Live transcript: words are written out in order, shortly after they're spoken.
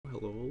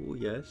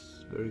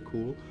yes, very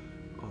cool.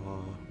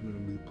 I'm gonna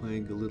be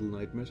playing A Little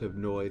Nightmares. I have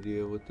no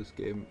idea what this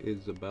game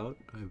is about.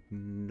 I've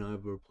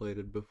never played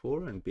it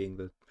before, and being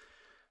the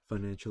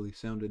financially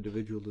sound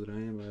individual that I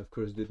am, I of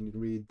course didn't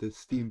read the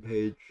Steam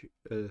page,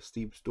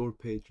 Steam store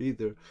page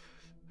either.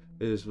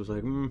 It just was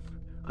like,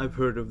 I've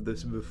heard of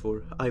this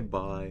before. I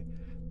buy,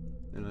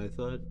 and I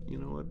thought, you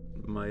know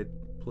what, might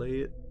play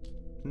it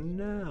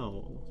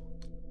now.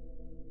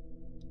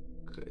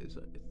 Cause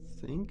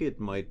I think it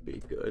might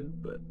be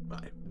good, but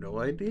I have no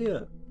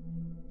idea.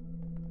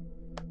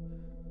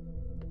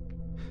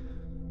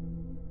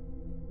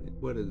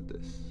 What is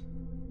this?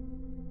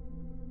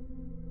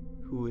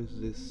 Who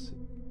is this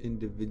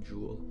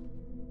individual?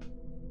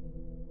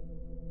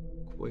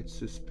 Quite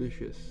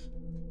suspicious.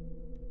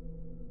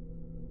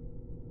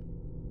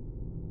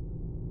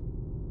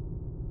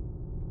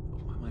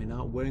 Am I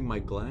not wearing my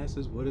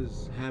glasses? What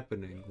is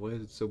happening? Why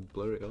is it so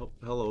blurry? Oh,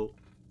 hello.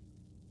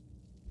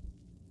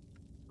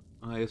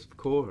 Ah, yes, of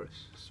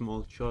course.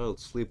 Small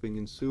child sleeping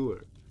in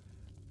sewer.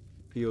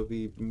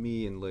 POV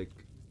me in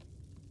like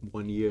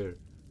 1 year.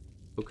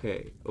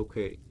 Okay,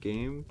 okay.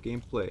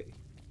 Gameplay.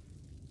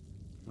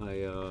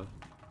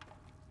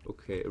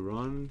 Okay,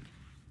 run.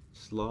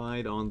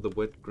 Slide on the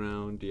wet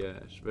ground.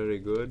 Yes, very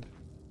good.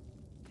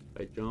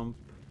 I jump.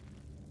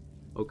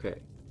 Okay.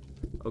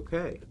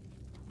 Okay.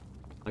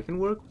 I can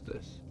work with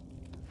this.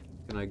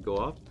 Can I go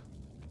up?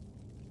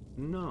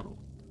 No.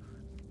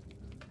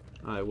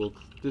 Alright, well,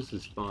 this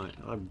is fine.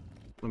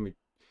 Let me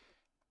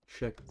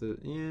check the...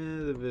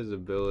 Yeah, the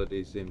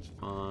visibility seems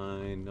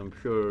fine. I'm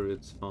sure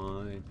it's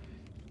fine.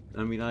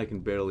 I mean, I can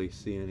barely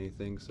see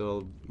anything,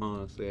 so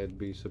honestly, I'd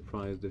be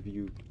surprised if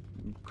you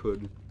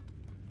could.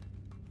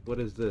 What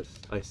is this?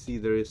 I see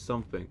there is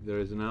something. There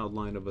is an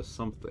outline of a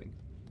something.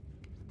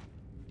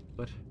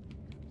 What?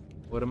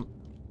 What am...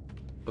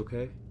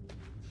 Okay.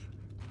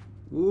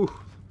 Woo!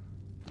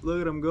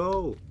 Look at him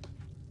go!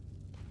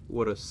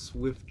 What a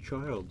swift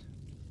child.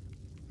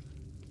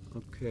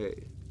 Okay.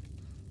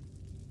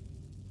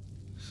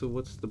 So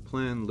what's the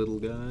plan, little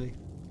guy?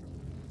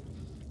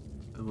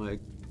 Am I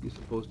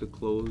supposed to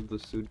close the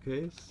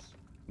suitcase?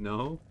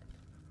 No?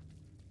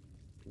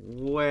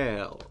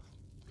 Well...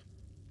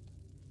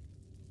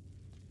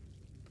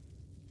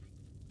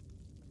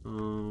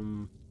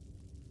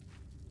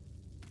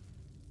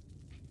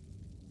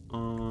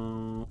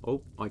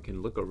 Oh, I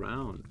can look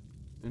around.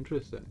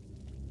 Interesting.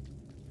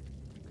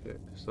 Okay,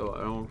 so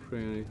I don't see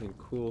anything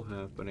cool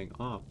happening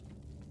up.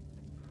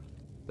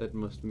 That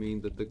must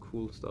mean that the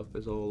cool stuff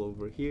is all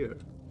over here.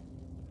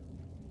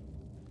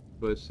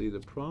 But see the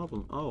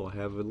problem... Oh, I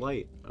have a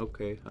light.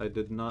 Okay, I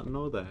did not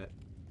know that.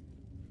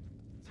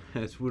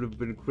 This would have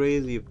been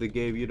crazy if the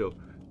game, you know,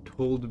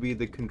 told me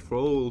the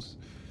controls.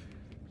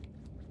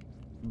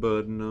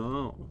 But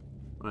no.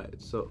 Right,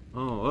 so...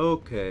 Oh,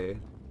 okay.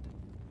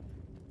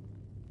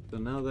 So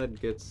now that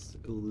gets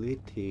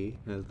litty,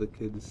 as the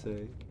kids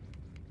say.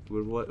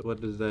 But what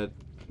does that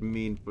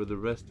mean for the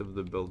rest of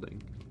the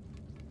building?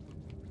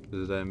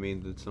 Does that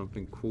mean that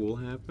something cool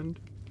happened?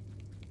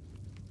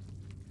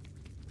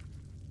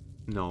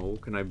 No.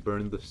 Can I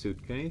burn the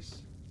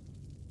suitcase?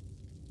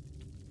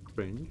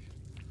 Cringe.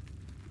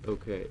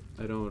 Okay,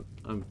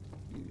 I'm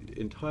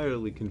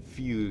entirely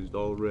confused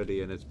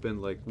already, and it's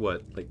been like,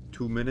 what, like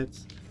 2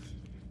 minutes?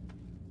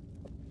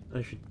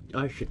 I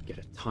should get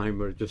a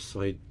timer just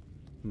so I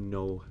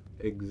know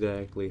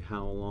exactly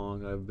how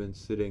long I've been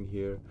sitting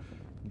here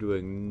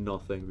doing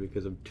nothing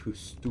because I'm too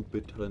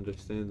stupid to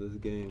understand this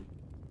game.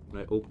 Can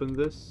I open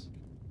this?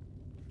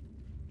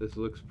 This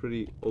looks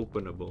pretty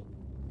openable.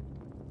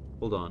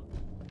 Hold on.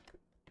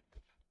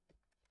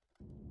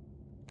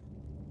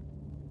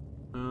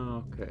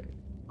 Okay.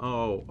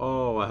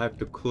 Oh, I have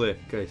to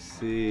click. I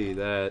see.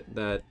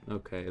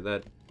 Okay,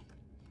 that...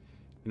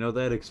 You know,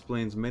 that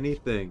explains many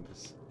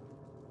things.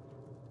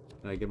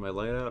 Can I get my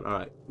light out?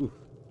 Alright. Oof.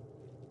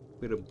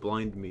 Way to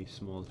blind me,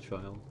 small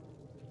child.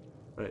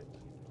 Right.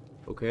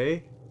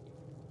 Okay.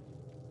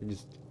 I'm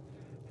just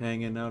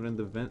hanging out in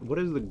the vent. What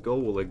is the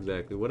goal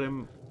exactly? What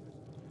am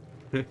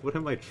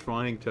I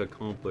trying to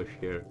accomplish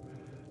here?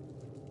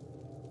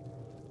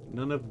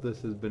 None of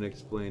this has been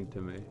explained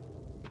to me.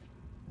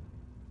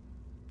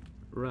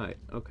 Right.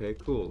 Okay,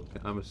 cool.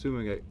 I'm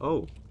assuming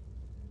oh,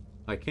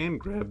 I can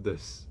grab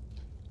this.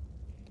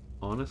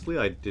 Honestly,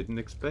 I didn't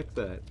expect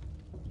that.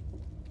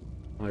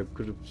 I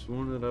could have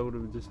sworn that I would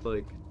have just,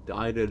 like,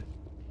 died it.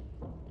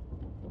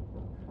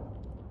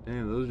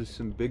 Damn, those are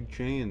some big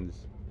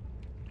chains.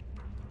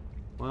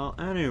 Well,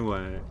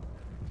 anyway,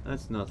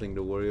 that's nothing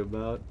to worry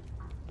about.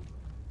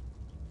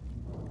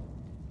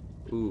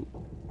 Ooh.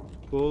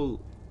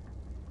 Pull.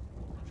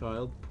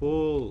 Child,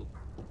 pull.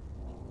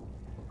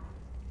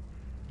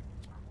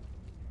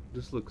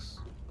 This looks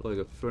like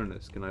a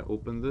furnace. Can I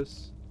open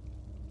this?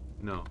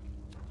 No.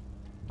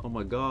 Oh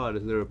my god,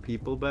 is there a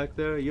people back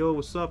there? Yo,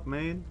 what's up,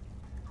 man?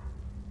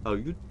 How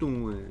you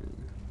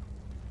doing?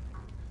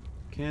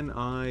 Can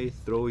I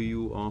throw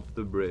you off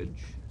the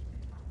bridge?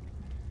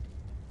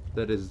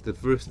 That is the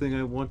first thing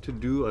I want to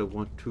do. I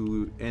want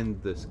to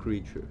end this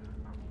creature.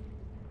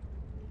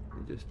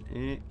 Just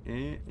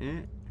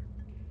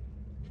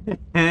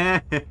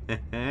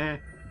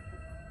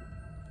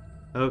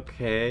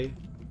Okay.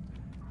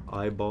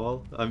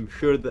 Eyeball. I'm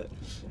sure that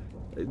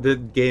the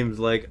game's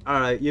like,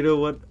 alright, you know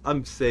what?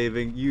 I'm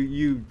saving.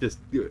 You just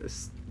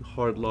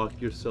hard lock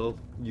yourself.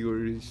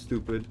 You're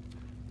stupid.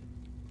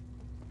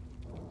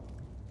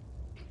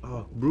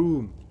 Oh,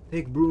 broom.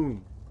 Take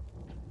broom.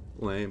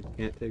 Lame.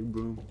 Can't take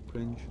broom.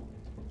 Cringe.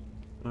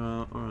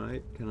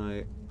 Alright. Can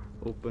I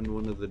open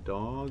one of the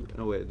dog?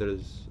 Oh wait,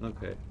 there's...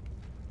 Okay.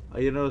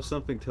 You know,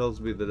 something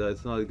tells me that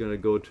it's not gonna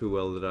go too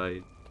well that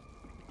I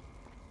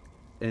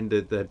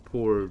ended that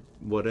poor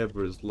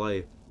whatever's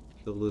life.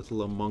 The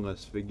little Among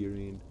Us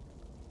figurine.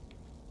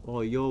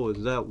 Oh, yo,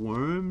 is that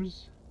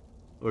worms?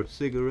 Or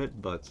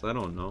cigarette butts? I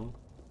don't know.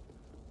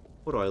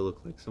 What do I look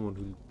like? Someone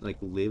who, like,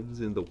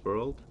 lives in the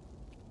world?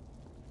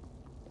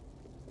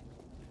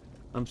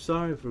 I'm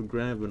sorry for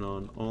grabbing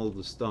on all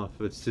the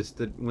stuff. It's just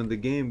that when a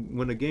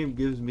game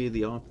gives me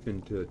the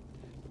option to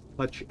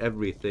touch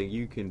everything,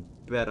 you can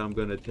bet I'm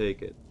gonna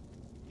take it.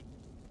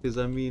 Because,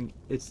 I mean,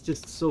 it's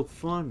just so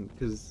fun.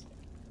 Because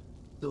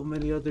so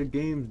many other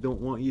games don't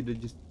want you to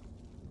just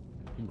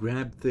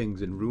grab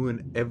things and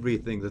ruin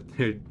everything that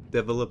their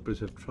developers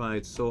have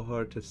tried so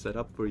hard to set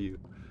up for you.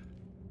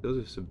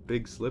 Those are some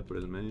big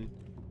slippers, man.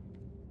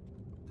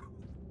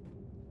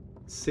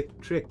 Sick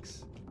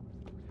tricks.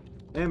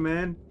 Hey,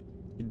 man,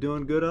 you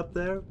doing good up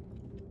there?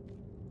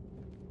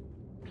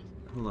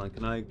 Hold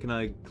on, can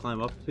I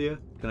climb up to you?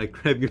 Can I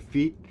grab your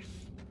feet?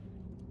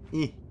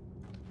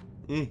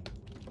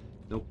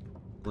 Nope.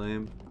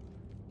 Lame.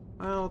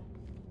 Well,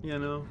 you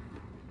know,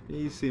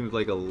 he seems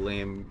like a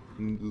lame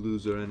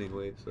loser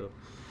anyway, so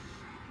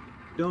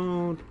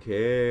don't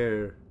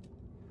care.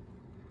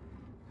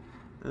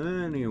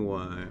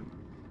 Anyway,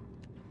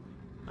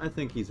 I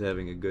think he's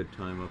having a good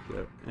time up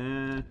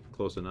there.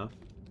 Close enough.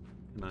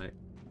 Can I...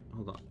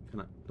 Hold on.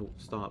 Can I... Oh,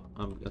 stop.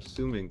 I'm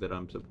assuming that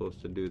I'm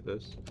supposed to do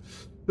this.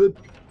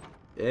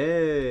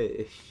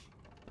 Hey!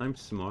 I'm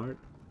smart.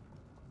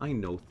 I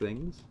know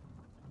things.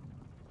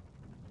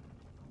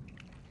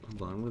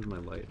 Hold on, where's my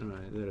light?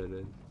 Alright, there it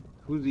is.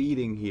 Who's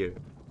eating here?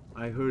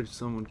 I heard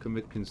someone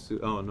commit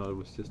Oh no, it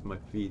was just my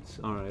feet.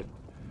 Alright.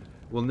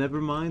 Well, never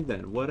mind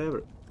then.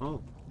 Whatever.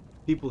 Oh.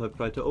 People have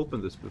tried to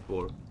open this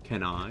before.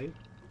 Can I?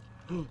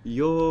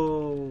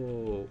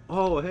 Yo!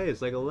 Oh, hey,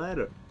 it's like a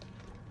ladder.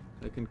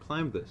 I can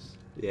climb this.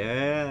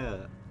 Yeah!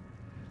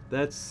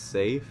 That's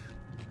safe.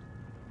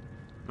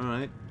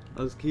 Alright,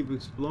 let's keep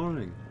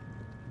exploring.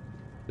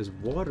 There's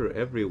water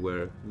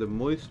everywhere. The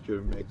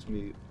moisture makes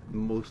me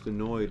most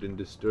annoyed and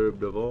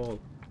disturbed of all.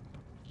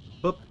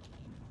 Up.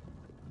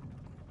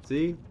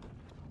 See?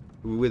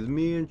 With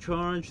me in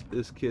charge,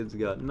 this kid's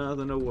got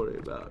nothing to worry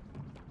about.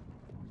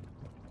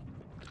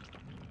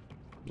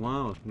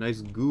 Wow,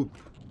 nice goop.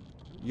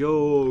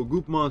 Yo,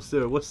 goop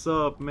monster, what's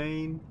up,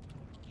 man?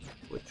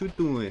 What you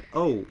doing?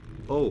 Oh,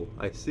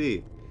 I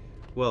see.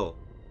 Well,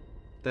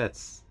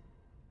 that's...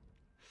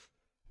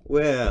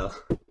 Well...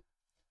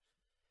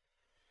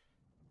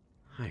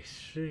 I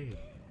see.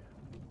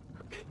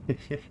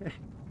 Okay.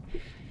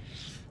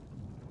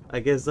 I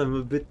guess I'm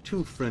a bit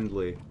too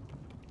friendly.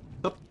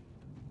 Up.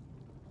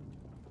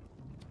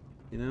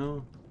 You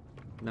know,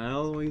 I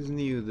always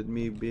knew that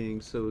me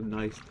being so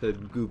nice to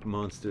goop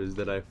monsters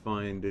that I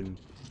find in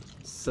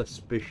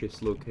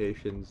suspicious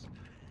locations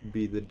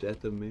be the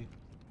death of me.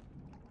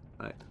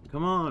 Alright,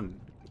 come on!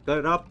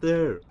 Get up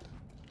there!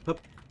 Up!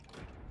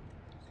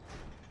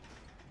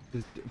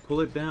 Just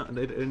pull it down.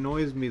 It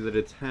annoys me that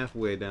it's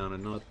halfway down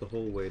and not the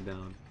whole way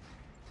down.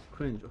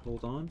 Cringe.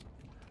 Hold on.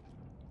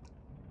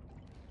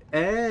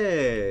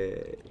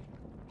 Hey!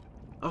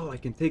 Oh, I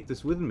can take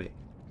this with me.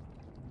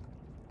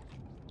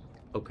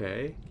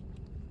 Okay.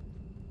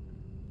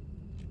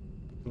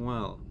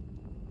 Well.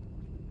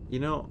 You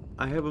know,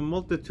 I have a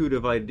multitude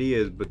of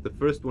ideas, but the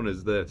first one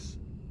is this.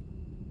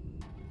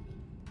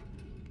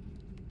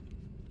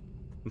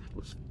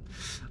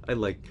 I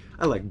like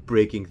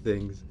breaking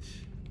things.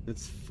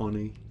 It's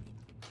funny.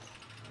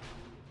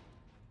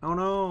 Oh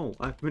no,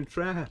 I've been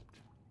trapped.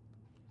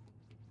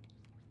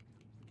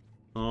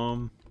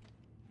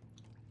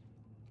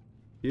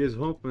 Here's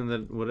hoping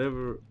that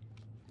whatever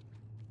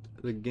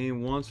the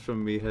game wants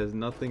from me has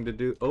nothing to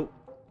do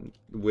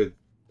with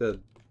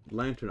the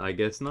lantern. I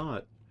guess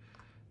not.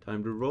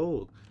 Time to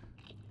roll.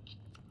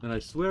 And I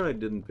swear I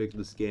didn't pick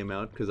this game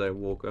out because I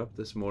woke up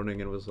this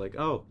morning and was like,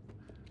 oh,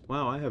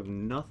 wow, I have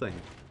nothing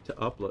to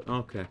upload.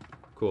 Okay,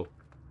 cool.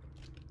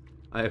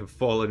 I have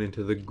fallen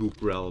into the goop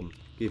realm.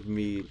 Give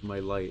me my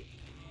light.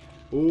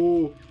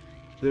 Oh,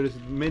 there's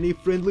many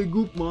friendly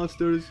goop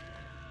monsters.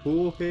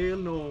 Oh, hell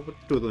no.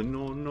 To the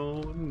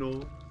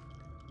no.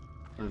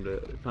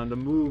 Time to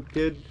move,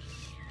 kid.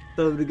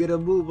 Time to get a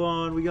move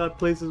on. We got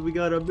places we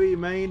gotta be,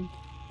 man.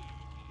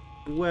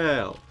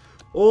 Well.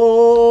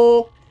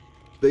 Oh!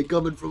 They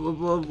coming from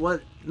above.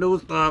 What? No,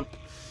 stop.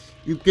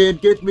 You can't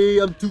get me.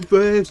 I'm too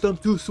fast. I'm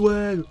too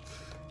swag.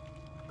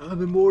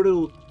 I'm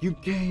immortal. You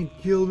can't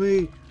kill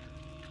me.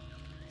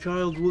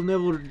 Child will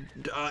never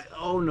die.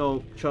 Oh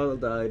no,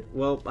 child died.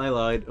 Well, I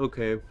lied.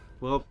 Okay.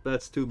 well,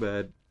 that's too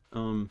bad.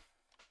 Well,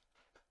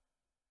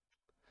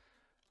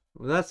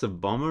 that's a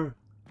bummer.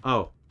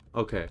 Oh,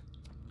 okay.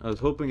 I was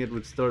hoping it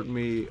would start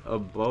me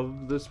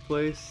above this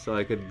place so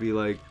I could be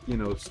like, you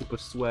know, super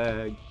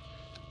swag.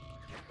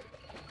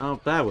 Oh,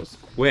 that was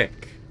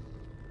quick.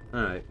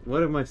 Alright,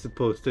 what am I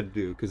supposed to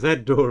do? Because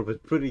that door was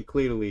pretty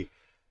clearly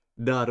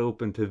not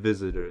open to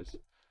visitors.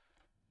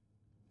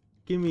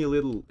 Give me a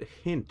little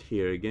hint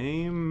here,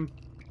 game.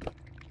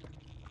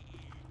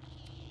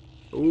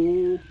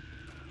 Oh.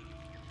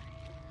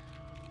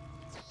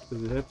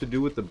 Does it have to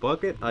do with the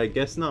bucket? I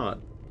guess not.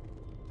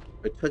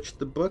 I touch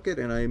the bucket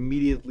and I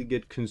immediately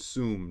get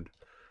consumed.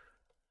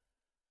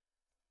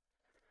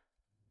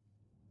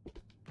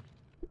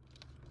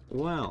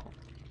 Wow.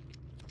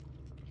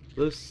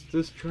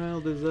 This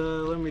child is,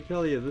 let me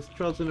tell you, this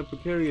child's in a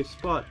precarious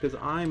spot because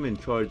I'm in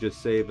charge of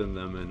saving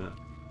them, and,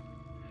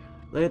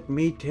 let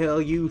me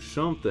tell you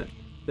something.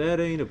 That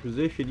ain't a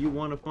position you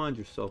want to find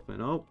yourself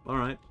in. Oh,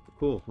 alright,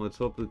 cool. Let's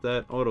hope that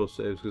that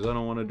auto-saves, because I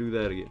don't want to do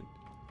that again.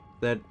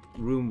 That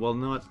room, well,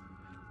 not...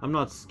 I'm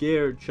not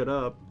scared, shut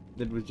up.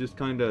 It was just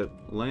kind of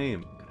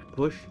lame. Can I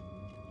push?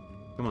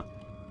 Come on,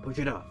 push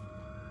it up.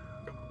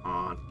 Come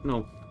on.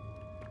 No,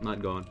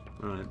 not gone.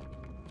 Alright.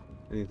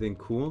 Anything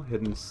cool?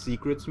 Hidden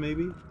secrets,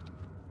 maybe?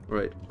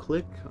 Alright,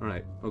 click.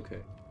 Alright,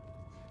 okay.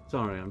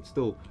 Sorry, I'm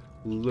still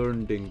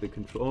learning the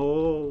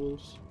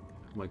controls.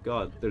 Oh my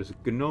god, there's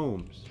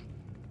gnomes.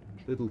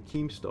 Little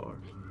Keemstar.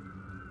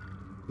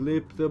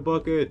 Flip the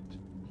bucket.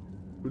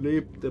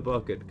 Flip the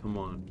bucket. Come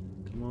on.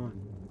 Come on.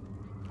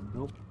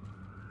 Nope.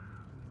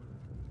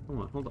 Come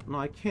on, hold on. No,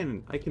 I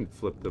can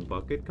flip the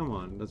bucket. Come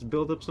on, let's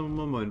build up some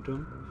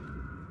momentum.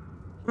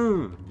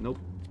 Nope.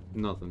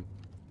 Nothing.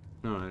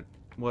 Alright.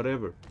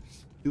 Whatever.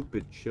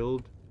 Stupid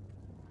shield.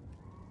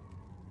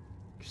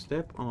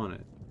 Step on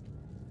it.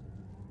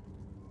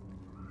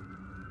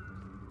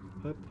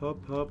 Hop,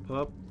 hop, hop,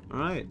 hop.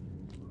 Alright.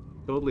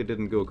 Totally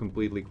didn't go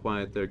completely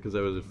quiet there because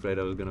I was afraid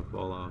I was gonna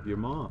fall off. Your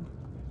mom.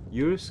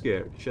 You're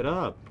scared. Shut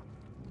up.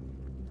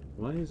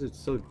 Why is it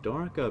so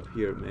dark up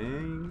here,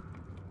 man?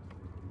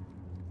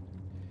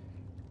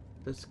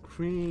 The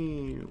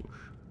scream.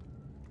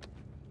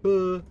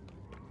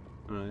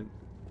 Alright.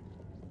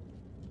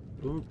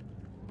 Oh.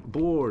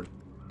 Board.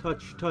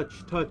 Touch,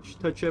 touch, touch,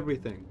 touch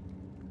everything.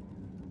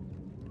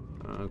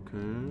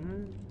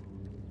 Okay.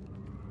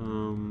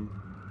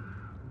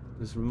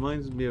 This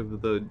reminds me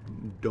of the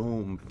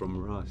dome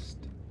from Rust.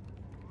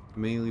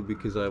 Mainly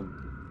because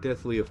I'm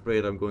deathly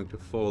afraid I'm going to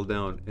fall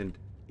down and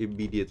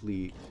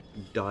immediately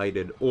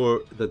die-ed,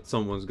 or that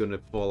someone's gonna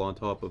fall on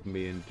top of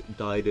me and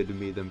die-ed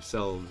me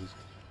themselves.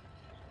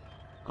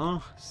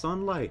 Ah,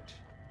 sunlight.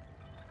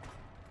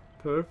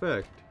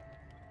 Perfect.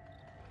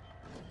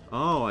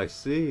 Oh, I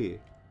see.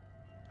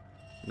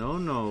 No,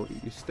 no,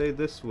 you stay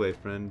this way,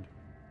 friend.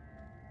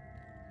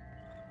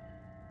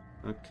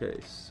 Okay,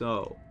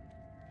 so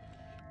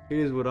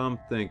here's what I'm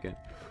thinking.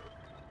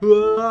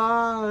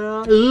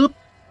 Come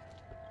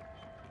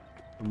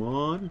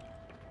on.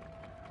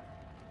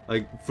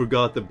 I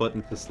forgot the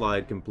button to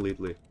slide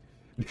completely.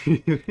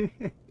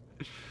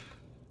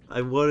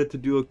 I wanted to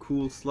do a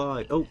cool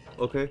slide. Oh,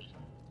 okay.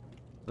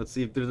 Let's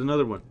see if there's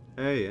another one.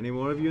 Hey, any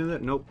more of you in there?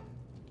 Nope.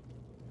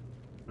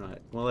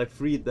 Alright, well, I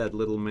freed that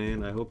little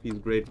man. I hope he's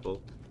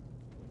grateful.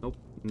 Nope,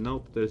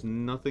 nope, there's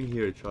nothing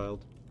here,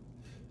 child.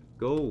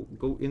 Go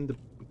in the...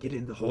 Get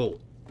in the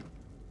hole.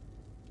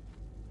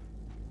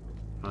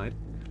 Alright.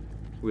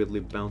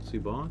 Weirdly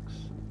bouncy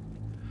box.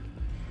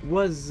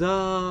 What's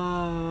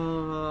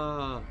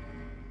up?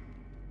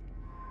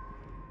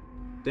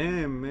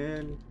 Damn,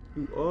 man.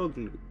 You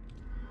ugly.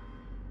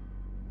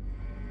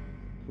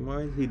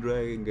 Why is he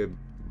dragging a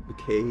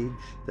cage?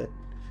 That's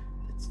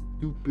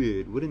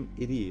stupid. What an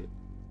idiot.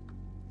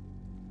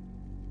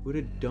 What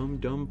a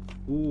dumb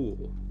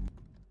fool.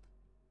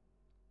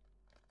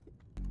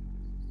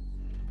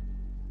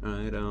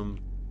 Alright,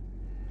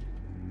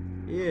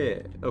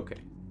 yeah, okay.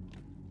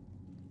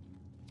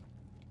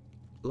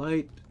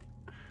 Light.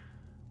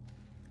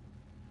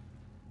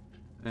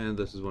 And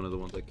this is one of the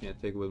ones I can't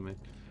take with me.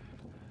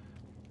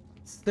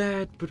 It's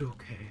that, but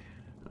okay.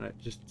 Alright,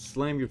 just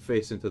slam your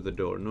face into the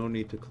door. No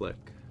need to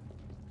click.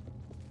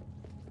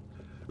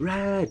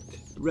 Rat!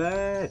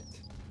 Rat!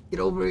 Get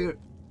over here!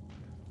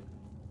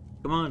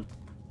 Come on!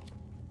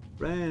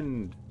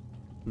 Friend!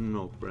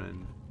 No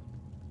friend.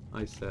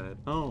 I said.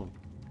 Oh.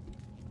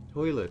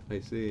 Toilet, I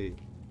see.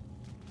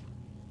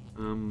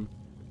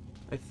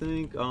 I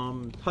think,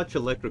 touch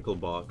electrical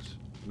box.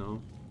 No?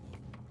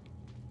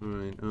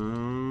 Alright,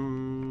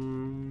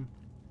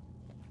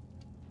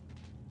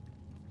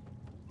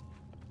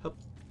 Hup.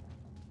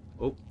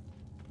 Oh.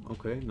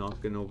 Okay,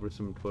 knocking over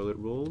some toilet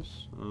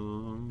rolls.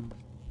 Oh.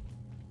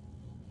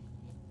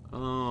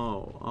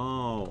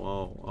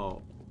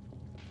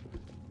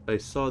 I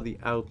saw the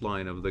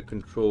outline of the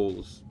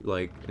controls,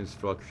 like,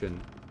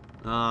 instruction.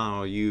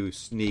 Oh, you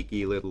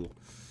sneaky little...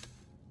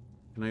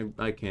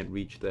 I can't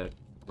reach that,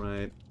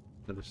 right?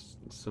 There's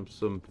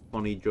some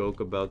funny joke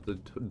about the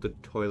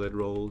toilet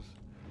rolls.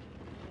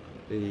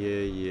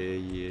 Yeah.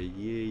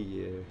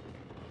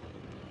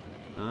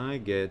 I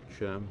get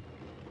you.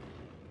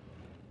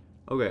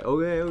 Okay.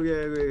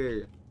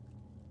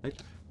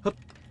 Hup.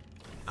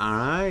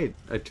 Alright,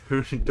 I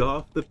turned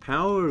off the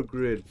power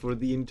grid for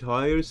the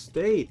entire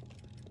state.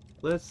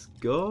 Let's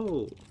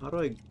go. How do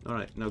I...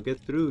 Alright, now get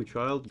through,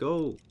 child,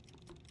 go.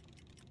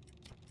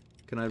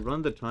 Can I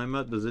run the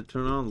timeout? Does it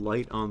turn on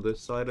light on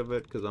this side of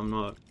it? Because I'm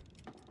not...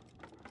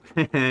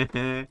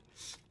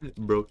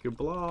 Broke your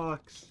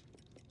blocks.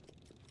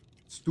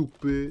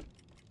 Stupid.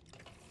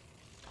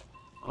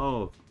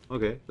 Oh,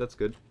 okay, that's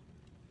good.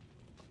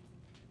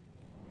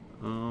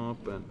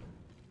 Open.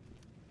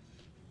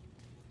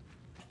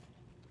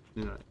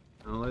 Alright,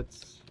 now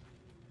let's...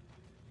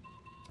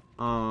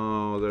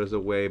 Oh, there's a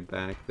way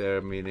back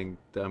there, meaning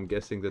I'm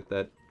guessing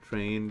that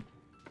train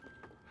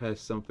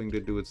has something to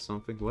do with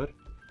something. What?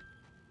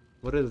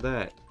 What is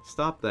that?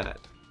 Stop that.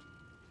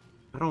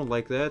 I don't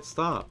like that.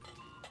 Stop.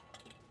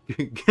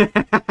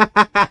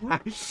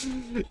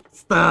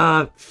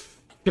 Stop.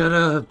 Shut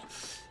up.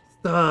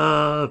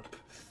 Stop.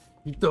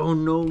 You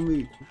don't know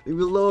me. Leave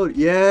me alone.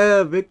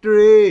 Yeah,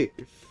 victory.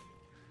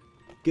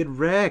 Get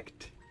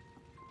wrecked.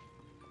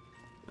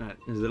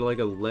 Is there like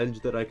a ledge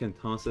that I can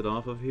toss it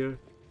off of here?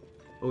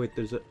 Oh wait,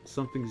 there's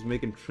something's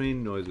making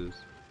train noises.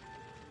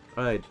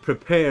 Alright,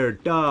 prepare,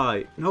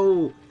 die.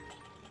 No.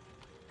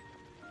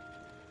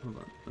 Hold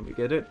on, let me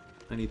get it.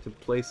 I need to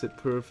place it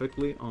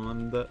perfectly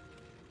on the...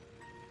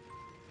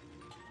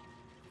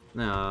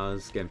 Nah,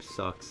 this game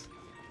sucks.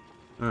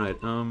 Alright,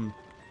 how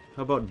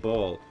about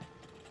ball?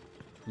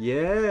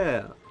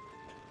 Yeah!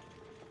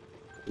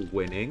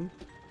 Winning?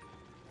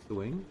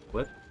 Swing?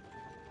 What?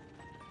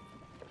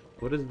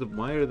 What is the...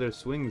 Why are there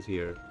swings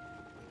here?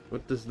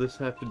 What does this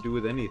have to do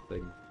with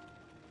anything?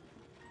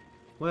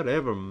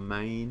 Whatever,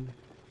 man.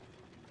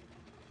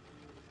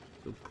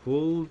 So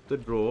pull the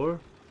drawer.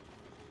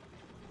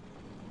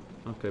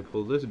 Okay,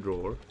 pull this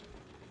drawer.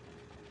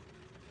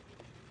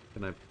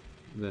 Can I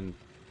then...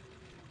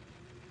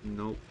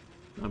 Nope.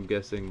 I'm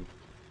guessing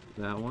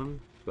that one,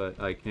 but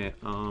I can't,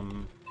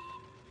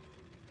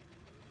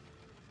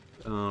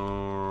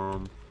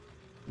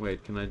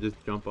 wait, can I just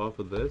jump off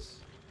of this?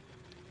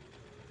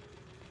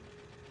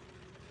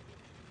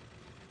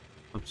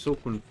 I'm so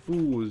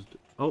confused.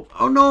 Oh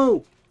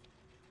no!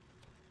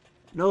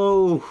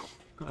 No!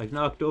 I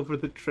knocked over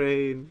the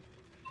train.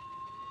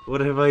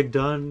 What have I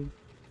done?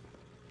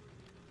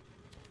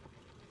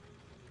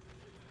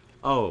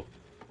 Oh.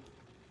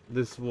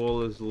 This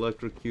wall is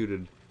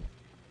electrocuted.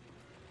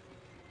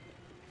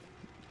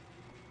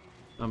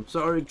 I'm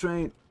sorry,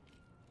 train.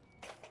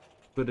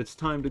 But it's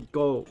time to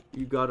go.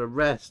 You gotta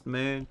rest,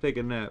 man. Take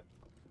a nap.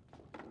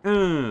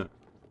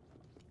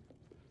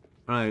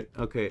 Alright,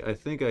 okay, I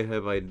think I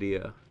have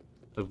idea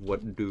of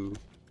what to do.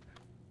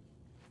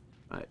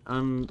 Right,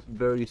 I'm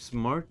very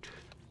smart,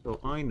 so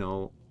I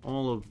know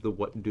all of the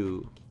what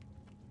do.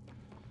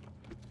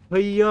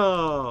 Hiya!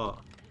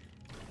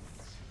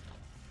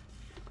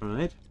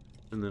 Alright,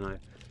 and then I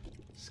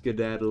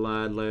skedaddle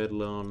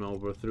on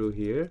over through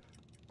here.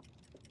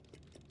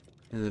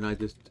 And then I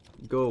just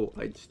go.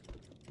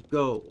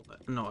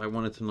 No, I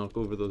wanted to knock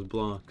over those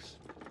blocks.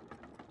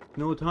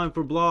 No time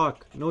for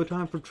block. No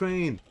time for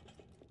train.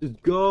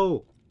 Just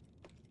go.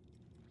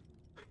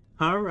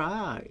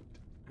 Alright.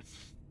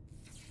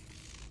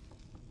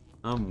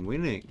 I'm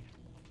winning.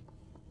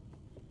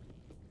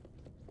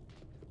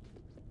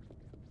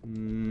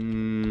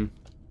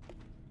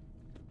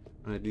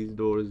 Alright, these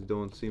doors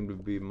don't seem to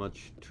be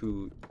much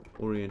too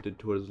oriented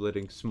towards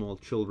letting small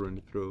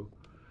children through.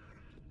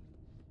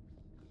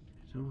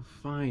 So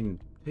fine,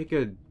 take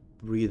a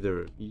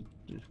breather. You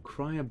just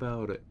cry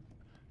about it.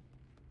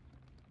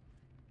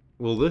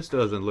 Well, this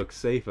doesn't look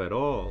safe at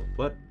all.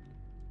 What?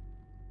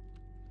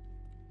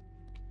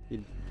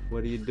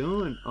 What are you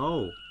doing?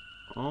 Oh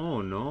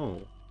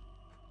no.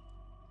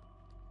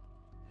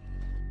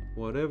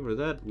 Whatever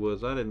that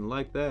was, I didn't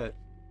like that.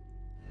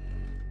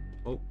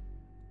 Oh.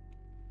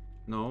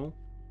 No.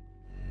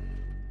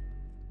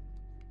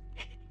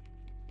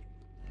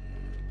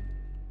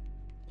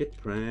 Get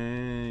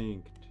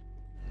pranked.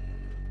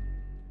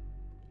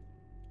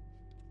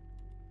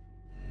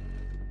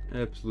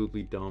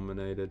 Absolutely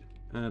dominated.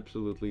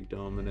 Absolutely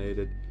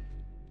dominated.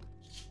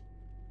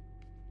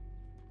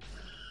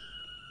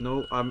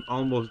 No, I'm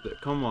almost there.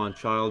 Come on,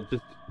 child.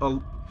 Just...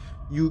 Oh,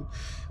 you...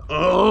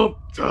 Oh,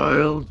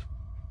 child.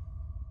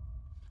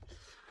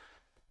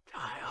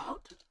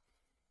 Child.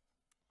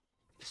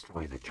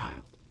 Destroy the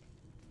child.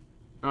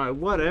 Alright,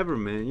 whatever,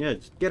 man. Yeah,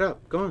 just get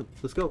up. Come on.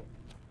 Let's go.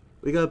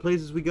 We got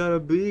places we gotta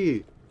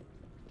be.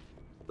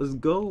 Let's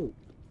go.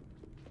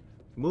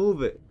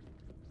 Move it.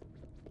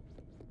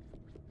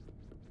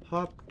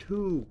 Hop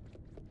 2.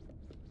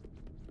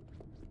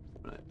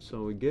 Right,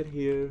 so we get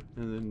here,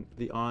 and then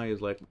the eye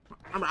is like,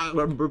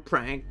 we're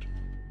pranked.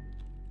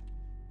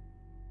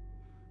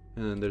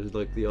 And then there's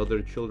like the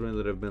other children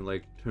that have been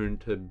like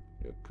turned to,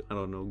 I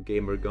don't know,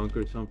 gamer gunk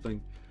or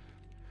something.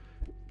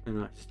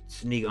 And I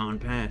sneak on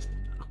past.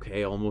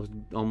 Okay,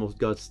 almost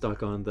got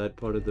stuck on that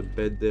part of the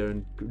bed there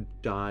and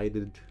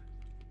died.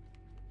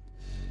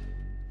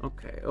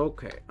 Okay,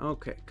 okay,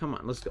 okay. Come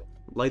on, let's go.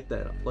 Light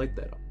that up, light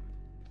that up.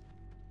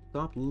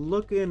 Stop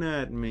looking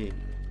at me.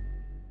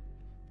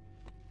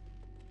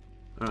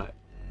 Alright.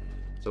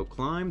 So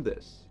climb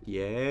this.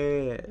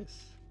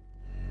 Yes.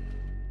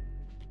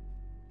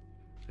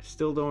 I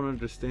still don't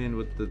understand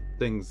what the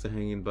things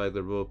hanging by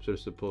the ropes are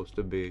supposed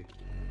to be.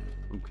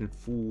 I'm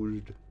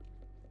confused.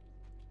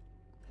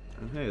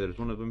 Oh, hey, there's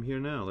one of them here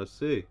now. Let's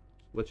see.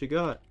 What you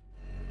got?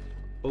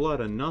 A whole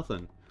lot of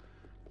nothing.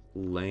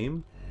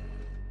 Lame.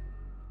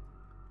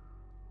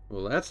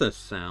 Well, that's a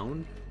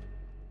sound.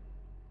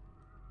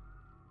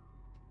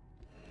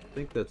 I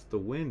think that's the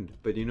wind.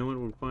 But you know what?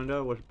 We'll find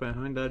out what's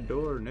behind that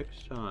door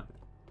next time.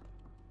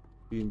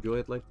 If you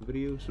enjoyed, like the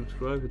video,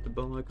 subscribe, hit the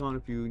bell icon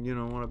if you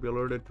want to be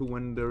alerted to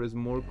when there is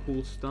more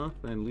cool stuff,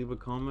 and leave a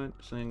comment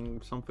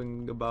saying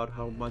something about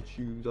how much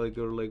you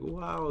are like,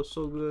 wow,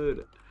 so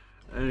good.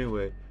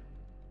 Anyway,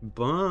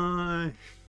 bye.